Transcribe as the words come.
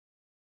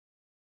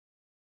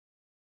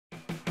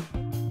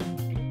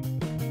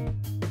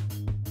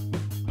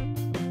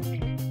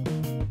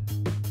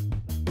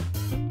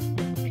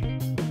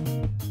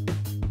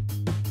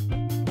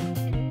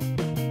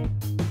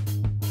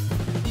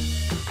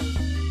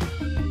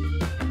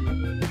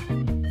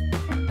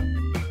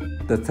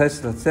The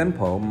test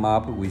sample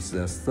mapped with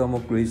the thermal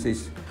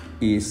glasses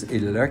is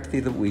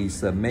erected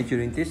with a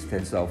measuring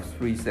distance of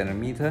 3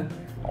 cm,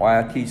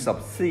 while T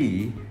sub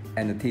C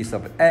and T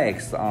sub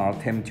X are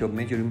temperature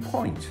measuring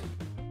points.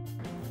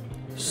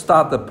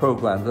 Start the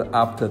program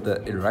after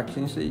the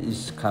erection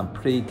is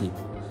completed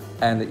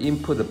and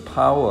input the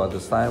power of the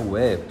sine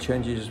wave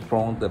changes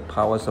from the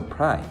power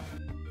supply.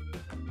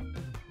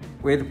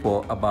 Wait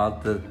for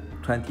about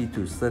 20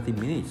 to 30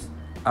 minutes.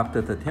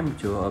 After the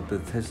temperature of the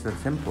test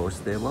sample is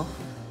stable,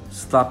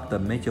 stop the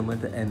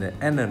measurement and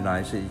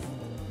analyze it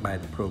by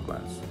the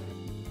programs.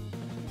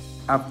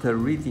 After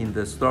reading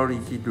the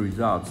storage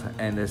results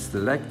and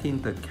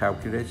selecting the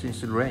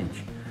calculations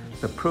range,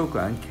 the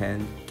program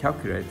can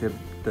calculate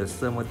the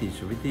thermal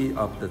diffusivity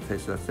of the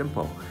test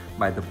sample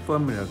by the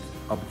formula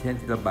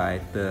obtained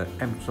by the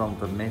Armstrong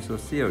method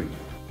theory.